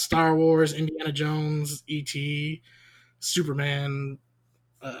ones with Star Wars, Indiana Jones, E.T., Superman,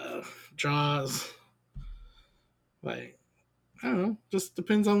 uh, Jaws. Like, I don't know, just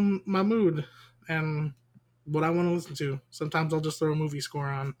depends on my mood and what I want to listen to. Sometimes I'll just throw a movie score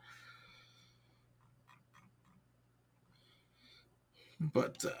on.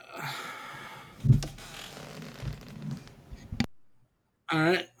 But, all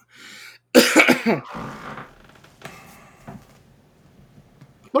right.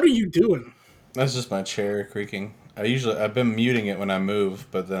 What are you doing? That's just my chair creaking. I've been muting it when I move,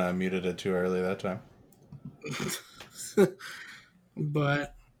 but then I muted it too early that time.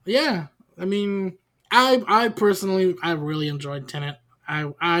 But yeah, I mean, I personally I really enjoyed Tenet.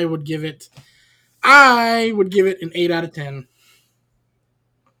 I would give it an 8 out of 10.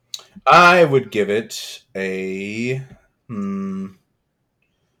 I would give it a. I'm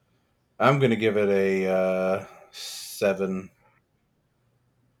gonna give it a 7.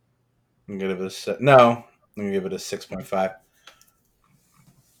 I'm gonna give it a no. I'm gonna give it a 6.5.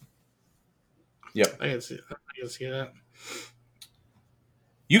 Yep. I can see that.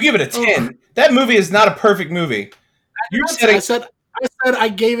 You give it a Oh, 10. That movie is not a perfect movie. You're I setting. said I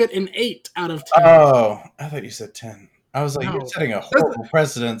gave it an 8 out of 10. Oh, I thought you said 10. I was like, No, you're setting a horrible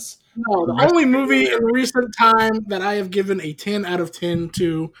precedence. no. For The the rest only of your movie career. in recent time that I have given a 10 out of 10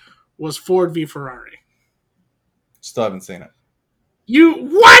 to was Ford v Ferrari. Still haven't seen it. You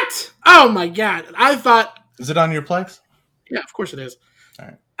what? Oh my god! I thought, Is it on your Plex? yeah, of course it is. All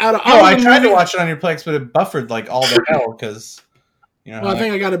right. Out of Oh, all I the tried to movies, watch it on your Plex, but it buffered like all the hell because well, I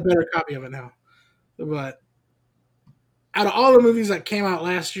think I got a better copy of it now. But out of all the movies that came out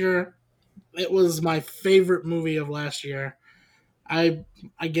last year, it was my favorite movie of last year. I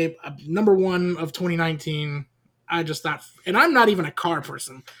gave number one of 2019. I just thought, and I'm not even a car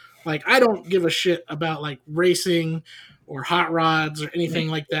person. Like I don't give a shit about like racing or hot rods or anything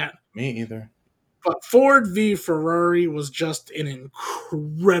like that. Me either. But Ford v Ferrari was just an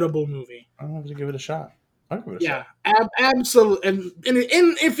incredible movie. I'll have to give it a shot. I'll give it a Yeah, shot. absolutely. And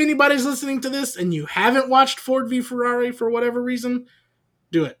if anybody's listening to this and you haven't watched Ford v Ferrari for whatever reason,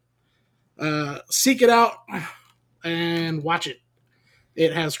 do it. Seek it out and watch it.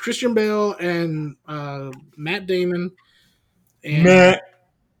 It has Christian Bale and Matt Damon. And Matt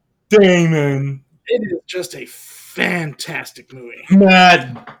Damon. it is just a fantastic movie.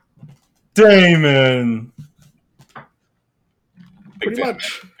 Matt Damon. Pretty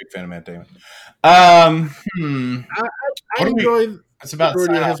much. Big fan of Matt Damon. I What do we- enjoy. It's about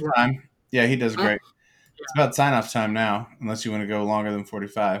majority of sign off his work. time. Yeah, he does great. Yeah. It's about sign off time now, unless you want to go longer than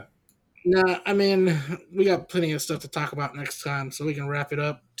 45. Nah, I mean, we got plenty of stuff to talk about next time, so we can wrap it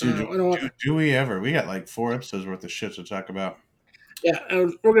up. Do we ever? We got like 4 episodes worth of shit to talk about. Yeah,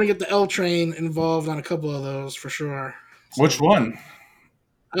 we're gonna get the L Train involved on a couple of those for sure. So, Which one?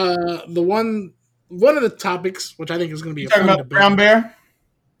 the one of the topics, which I think is going to be You a talking fun about the debate. brown bear?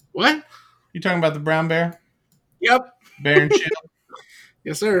 What? You talking about the brown bear? Yep. Bear and shield?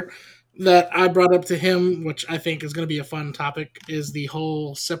 Yes, sir. That I brought up to him, which I think is going to be a fun topic, is the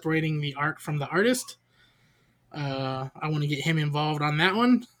whole separating the art from the artist. I want to get him involved on that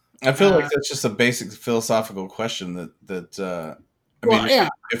one. I feel like that's just a basic philosophical question that Yeah.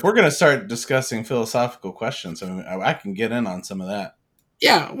 if we're going to start discussing philosophical questions, I can get in on some of that.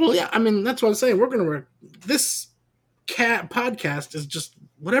 Yeah, well, yeah. I mean, that's what I'm saying. We're going to work. This podcast is just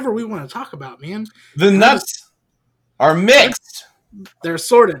whatever we want to talk about, man. The nuts are mixed. They're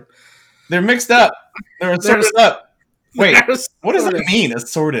sorted. They're mixed up. They're assorted up. Wait, what does sorted. that mean?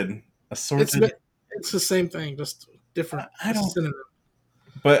 Assorted. Assorted. It's the same thing, just different. I don't. Synonym.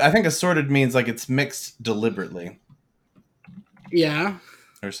 But I think assorted means like it's mixed deliberately Yeah.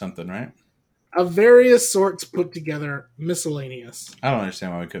 or something, right? Of various sorts put together, miscellaneous. I don't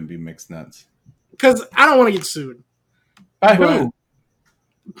understand why we couldn't be mixed nuts. Because I don't want to get sued. By But who?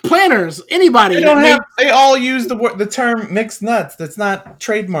 Planners, anybody. They all use the term mixed nuts. That's not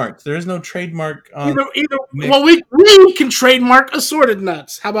trademarked. There is no trademark on. Well, we can trademark assorted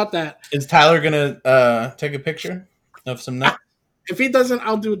nuts. How about that? Is Tyler gonna take a picture of some nuts? If he doesn't,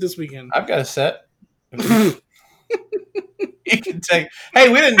 I'll do it this weekend. I've got a set. You can take. Hey,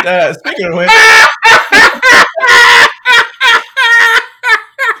 we didn't. Speaking of which.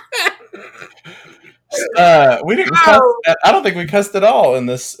 We didn't cuss. I don't think we cussed at all in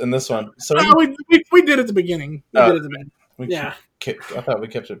this one. So we did at the beginning. We did at the beginning. Yeah. I thought we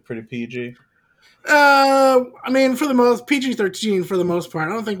kept it pretty PG. I mean, for the most PG-13 for the most part.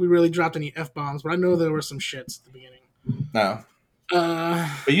 I don't think we really dropped any F-bombs, but I know there were some shits at the beginning. No.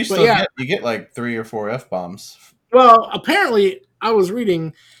 But you still get like 3 or 4 F-bombs. Well, apparently, I was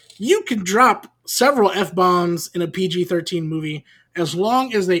reading you can drop several F-bombs in a PG-13 movie as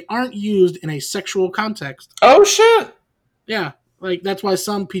long as they aren't used in a sexual context. Oh, shit! Yeah, like, that's why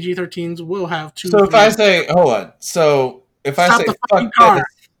some PG-13s will have 2. So if I say, hold on. So if I say, fuck car.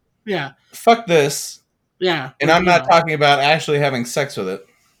 this. Yeah. Fuck this. Yeah. And I'm not talking about actually having sex with it.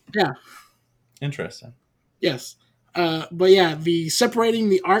 Yeah. Interesting. Yes. But yeah, the separating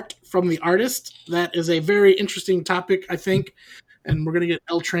the art from the artist, that is a very interesting topic, I think. And we're going to get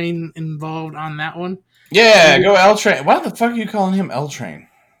L Train involved on that one. Yeah, go L Train. Why the fuck are you calling him L Train?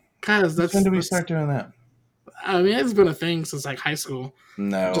 Because when did we start doing that? I mean, it's been a thing since like high school.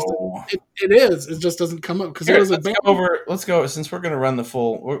 No, it is. It just doesn't come up because there was a band. Let's go. Since we're going to run the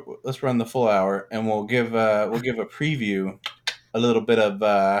full, let's run the full hour, and we'll give a preview, a little bit of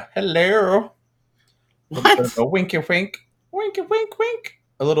hello, what? A winky wink, winky wink wink,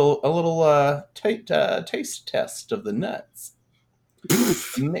 a little taste test of the nuts,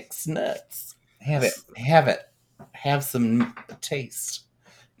 mixed nuts. Have it, have some taste.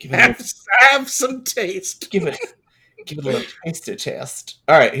 Have some taste. Give it a little taster test.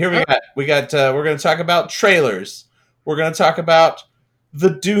 All right, here we got. We're going to talk about trailers. We're going to talk about the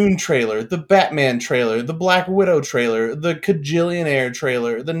Dune trailer, the Batman trailer, the Black Widow trailer, the Kajillionaire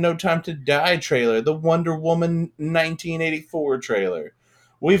trailer, the No Time to Die trailer, the Wonder Woman 1984 trailer.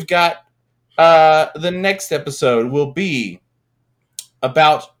 We've got the next episode will be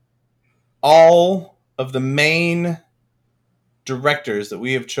about all of the main directors that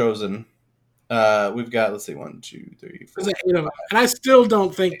we have chosen. We've got, let's see, 1, 2, 3, 4. There's 8 of them. And I still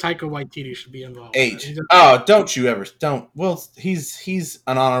don't think Taika Waititi should be involved. 8. Oh, don't you ever. Don't. Well, he's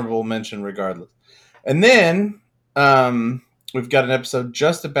an honorable mention regardless. And then we've got an episode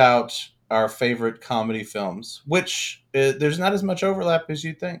just about our favorite comedy films, which there's not as much overlap as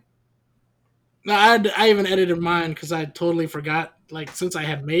you'd think. No, I even edited mine because I totally forgot, like, since I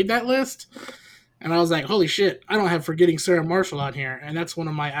had made that list. And I was like, holy shit, I don't have Forgetting Sarah Marshall on here. And that's one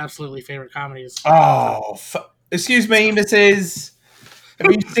of my absolutely favorite comedies. Oh, excuse me, Mrs.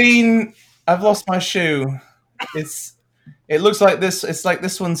 Have you seen I've Lost My Shoe? It looks like this. It's like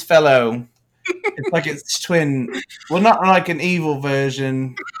this one's fellow. It's like its twin. Well, not like an evil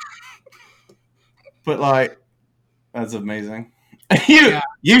version, but like that's amazing.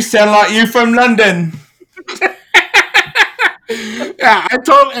 You sound like you from London. Yeah,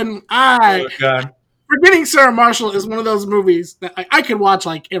 Oh God. Forgetting Sarah Marshall is one of those movies that I could watch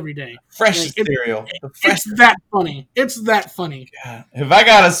like every day. Fresh Like, cereal. It's that funny. It's that funny. God. Have I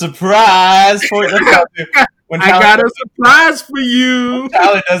got a surprise for you? I got a surprise for you.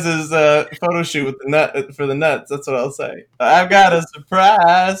 Tyler does his photo shoot with the nuts. That's what I'll say. I've got a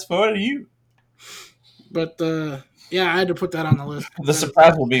surprise for you. But yeah, I had to put that on the list. The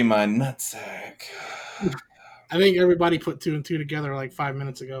surprise will be my nutsack. I think everybody put 2 and 2 together like 5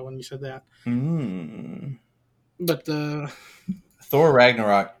 minutes ago when you said that. But Thor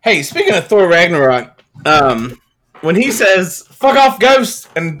Ragnarok. Hey, speaking of Thor Ragnarok, when he says "fuck off, Ghost,"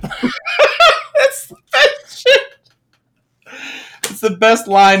 and that's the best shit. It's the best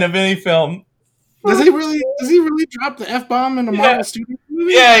line of any film. Does he really drop the F-bomb in the Marvel Studios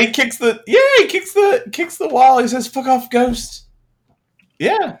movie? Yeah, he kicks the wall. He says "fuck off, Ghost."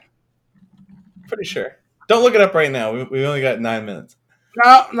 Yeah, pretty sure. Don't look it up right now. We only got 9 minutes.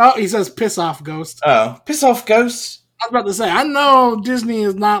 No, he says "piss off, Ghost." Oh, piss off, Ghost. I was about to say, I know Disney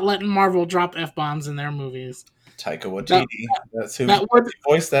is not letting Marvel drop F-bombs in their movies. Taika Waititi. That's who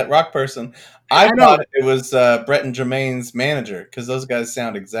voiced that rock person. I thought it was Brett and Jermaine's manager because those guys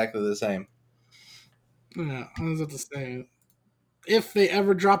sound exactly the same. Yeah, I was about to say, if they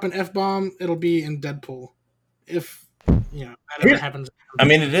ever drop an F-bomb, it'll be in Deadpool. If, that ever happens. I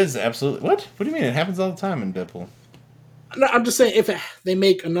mean, it is absolutely... What do you mean? It happens all the time in Deadpool. No, I'm just saying, if they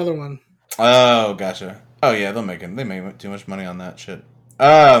make another one. Oh, gotcha. Oh, yeah, they make too much money on that shit.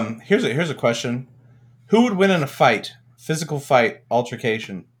 Here's a question. Who would win in a fight, physical fight,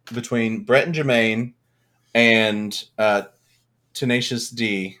 altercation, between Brett and Jermaine and Tenacious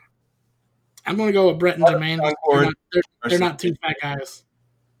D? I'm going to go with Brett and Jermaine. They're not two fat guys.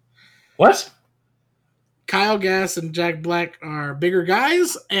 What? Kyle Gass and Jack Black are bigger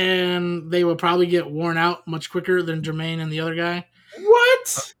guys, and they will probably get worn out much quicker than Jermaine and the other guy.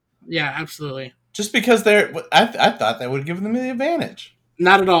 What? Yeah, absolutely. Just because they're... I thought that would give them the advantage.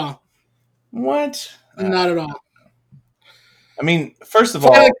 Not at all. What? Not at all. I mean, first of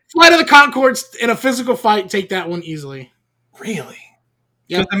all... Flight of the Conchords in a physical fight, take that one easily. Really?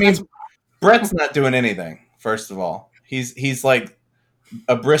 Yeah. I mean, Brett's not doing anything, first of all. He's like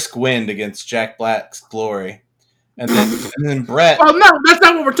a brisk wind against Jack Black's glory. And then Brett... Well, no, that's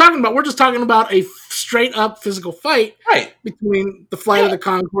not what we're talking about. We're just talking about a straight-up physical fight between the Flight of the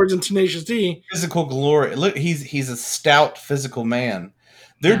Conchords and Tenacious D. Physical glory. Look, he's a stout physical man.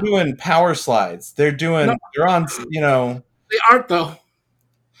 They're doing power slides. They're on, They aren't, though.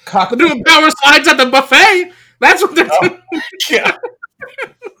 They're doing power slides at the buffet. That's what they're doing. Yeah.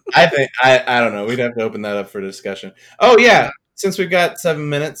 I think, I don't know. We'd have to open that up for discussion. Oh, yeah. Since we've got 7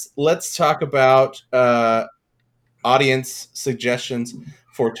 minutes, let's talk about audience suggestions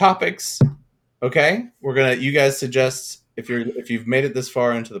for topics. Okay? You guys suggest if you've made it this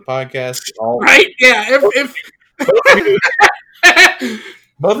far into the podcast. Right? Yeah. If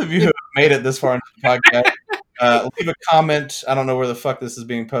both of you who have made it this far into the podcast, leave a comment. I don't know where the fuck this is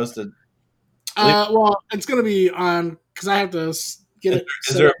being posted. Well, it's going to be on, because I have to get it.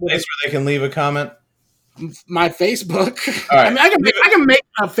 Is there a place where they can leave a comment? My Facebook. All right. I mean, I can make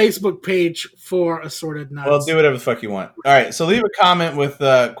a Facebook page for Assorted Nuts. Well, do whatever the fuck you want. All right. So leave a comment with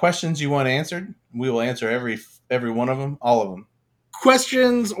questions you want answered. We will answer every one of them, all of them.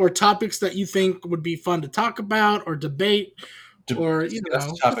 Questions or topics that you think would be fun to talk about or debate, or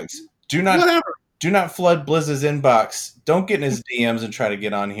topics. Do not flood Blizz's inbox. Don't get in his DMs and try to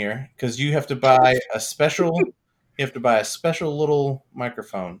get on here because you have to buy a special. You have to buy a special little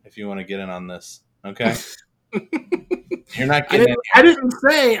microphone if you want to get in on this. Okay. You're not getting in. I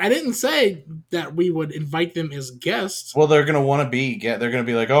didn't say that we would invite them as guests. Well, they're gonna want to be. They're gonna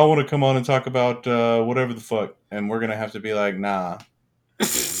be like, "Oh, I want to come on and talk about whatever the fuck," and we're gonna have to be like, "Nah,"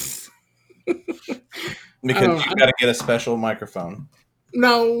 because you got to get a special microphone.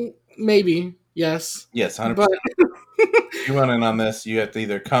 No, maybe yes. Yes, 100%. You're running on this. You have to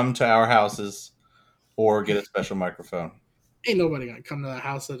either come to our houses or get a special microphone. Ain't nobody gonna come to the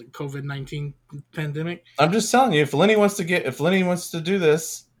house at a COVID-19 pandemic. I'm just telling you, if Lenny wants to do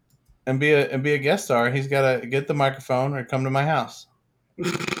this and be a guest star, he's got to get the microphone or come to my house,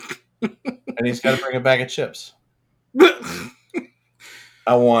 and he's got to bring a bag of chips.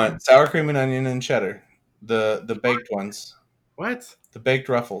 I want sour cream and onion and cheddar. The baked ones. What? The baked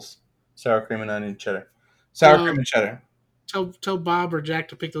ruffles. Sour cream and onion cheddar. Sour cream Well, and cheddar. tell Bob or Jack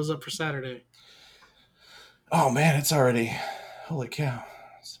to pick those up for Saturday. Oh man, it's already holy cow.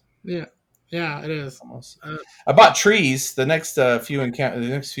 It's Yeah, yeah, it is. almost. Uh, I bought trees. The next the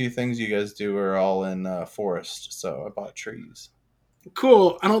next few things you guys do are all in forest, so I bought trees.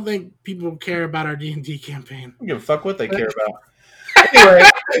 cool. I don't think people care about our D&D campaign. I don't give a fuck what they care about. Anyway,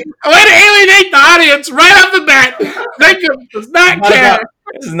 way to alienate the audience right off the bat. Jacob does not Not care.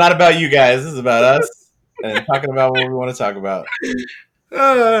 this is not about you guys. This is about us and talking about what we want to talk about.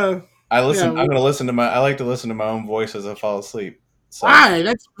 I listen. Yeah, I'm going to listen to my. I like to listen to my own voice as I fall asleep. So why?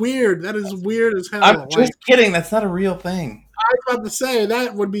 That's weird. That is weird as hell. I'm Like, just kidding. That's not a real thing. I was about to say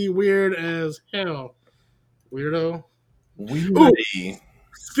that would be weird as hell. Weirdo. Ooh, Weirdy.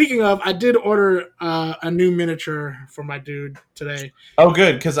 speaking of, I did order a new miniature for my dude today. Oh,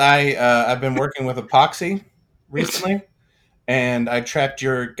 good, because I've been working with epoxy recently, and I trapped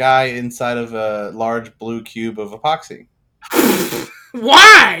your guy inside of a large blue cube of epoxy.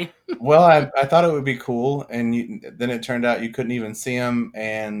 Why? Well, I thought it would be cool, and then it turned out you couldn't even see him,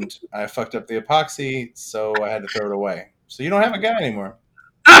 and I fucked up the epoxy, so I had to throw it away. So you don't have a guy anymore.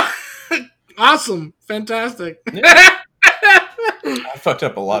 Awesome. Fantastic. Yeah. I fucked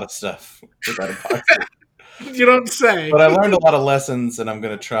up a lot of stuff with that epoxy. You don't say. But I learned a lot of lessons, and I'm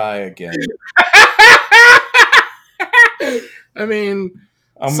going to try again. I mean,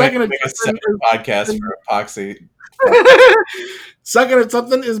 I'm second making a separate podcast for epoxy. Sucking at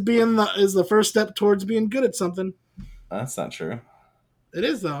something is the first step towards being good at something. That's not true. It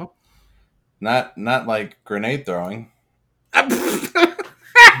is though. Not like grenade throwing. I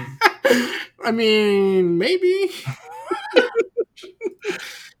mean, maybe.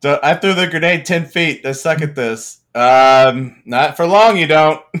 So I threw the grenade 10 feet. I suck at this. Not for long, you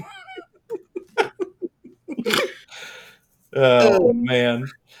don't. Oh man,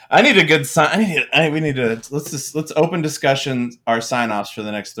 I need a good sign. We need to let's open discussion our sign offs for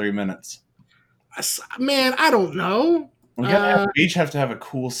the next 3 minutes. Man, I don't know. We each have to have a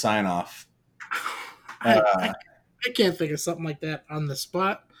cool sign off. I can't think of something like that on the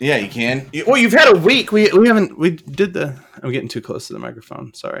spot. Yeah, you can. Well, you've had a week. We haven't. We did the. I'm getting too close to the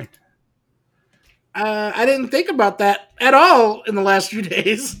microphone. Sorry. I didn't think about that at all in the last few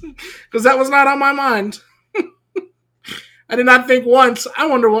days because that was not on my mind. I did not think once. I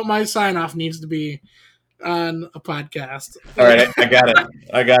wonder what my sign off needs to be on a podcast. All right, I got it.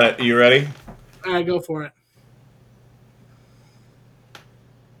 I got it. You ready? All right, go for it.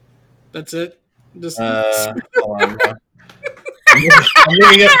 That's it. Just hold on.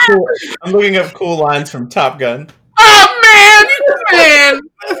 I'm looking up cool lines from Top Gun. Oh man,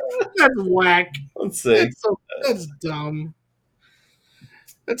 that's whack. Let's see. That's dumb.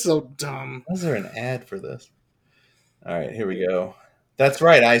 That's so dumb. Was there an ad for this? All right, here we go. That's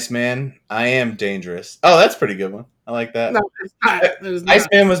right, Iceman. I am dangerous. Oh, that's a pretty good one. I like that. No, it's not. It's not.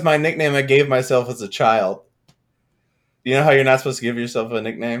 Iceman was my nickname I gave myself as a child. You know how you're not supposed to give yourself a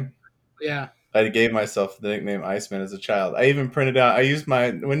nickname? Yeah. I gave myself the nickname Iceman as a child. I even printed out. I used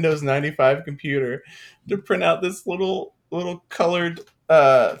my Windows 95 computer to print out this little colored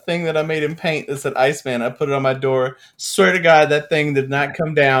thing that I made in paint that said Iceman. I put it on my door. Swear to God, that thing did not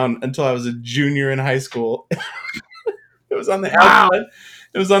come down until I was a junior in high school. It was on the outside.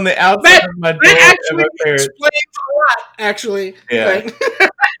 It was on the outside of my door. That actually explains a lot. Actually. Yeah.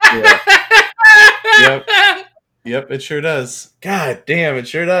 Yeah. Yep. It sure does. God damn, it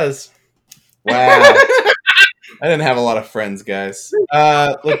sure does. Wow. I didn't have a lot of friends, guys.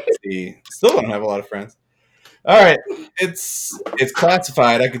 Let's see. Still don't have a lot of friends. All right. It's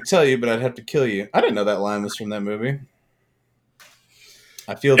classified, I could tell you, but I'd have to kill you. I didn't know that line was from that movie.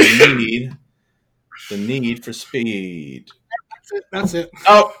 I feel the need for speed. That's it.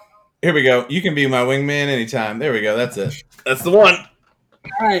 Oh, here we go. You can be my wingman anytime. There we go. That's it. That's the one.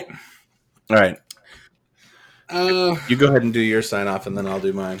 All right. All right. You go ahead and do your sign off, and then I'll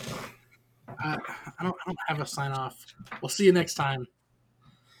do mine. I don't have a sign off. We'll see you next time.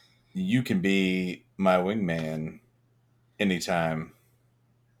 You can be my wingman anytime.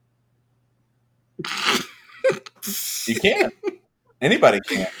 You can. Anybody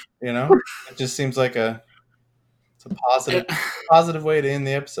can. You know, it just seems like it's a positive way to end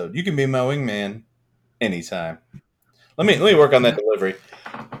the episode. You can be my wingman anytime. Let me work on that delivery.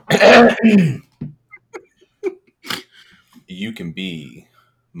 You can be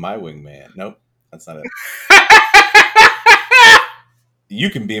my wingman. Nope, that's not it. You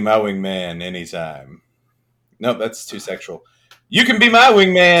can be my wingman anytime. Nope, that's too sexual. You can be my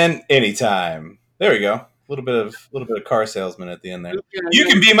wingman anytime. There we go. little bit of car salesman at the end there. Yeah, You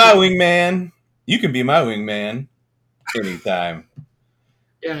can be my wingman. You can be my wingman anytime.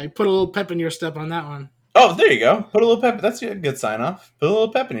 Yeah, put a little pep in your step on that one. Oh, there you go. Put a little pep. That's a good sign off. Put a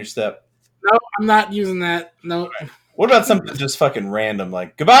little pep in your step. No, I'm not using that. No. What about something just fucking random,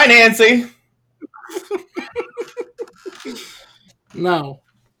 like "Goodbye, Nancy"? No.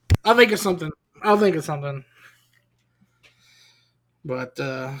 I'll think of something. But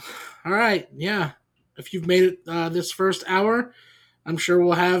all right, yeah. If you've made it this first hour, I'm sure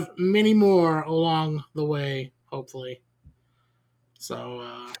we'll have many more along the way, hopefully.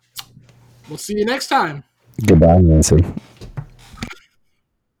 So we'll see you next time. Goodbye, Nancy.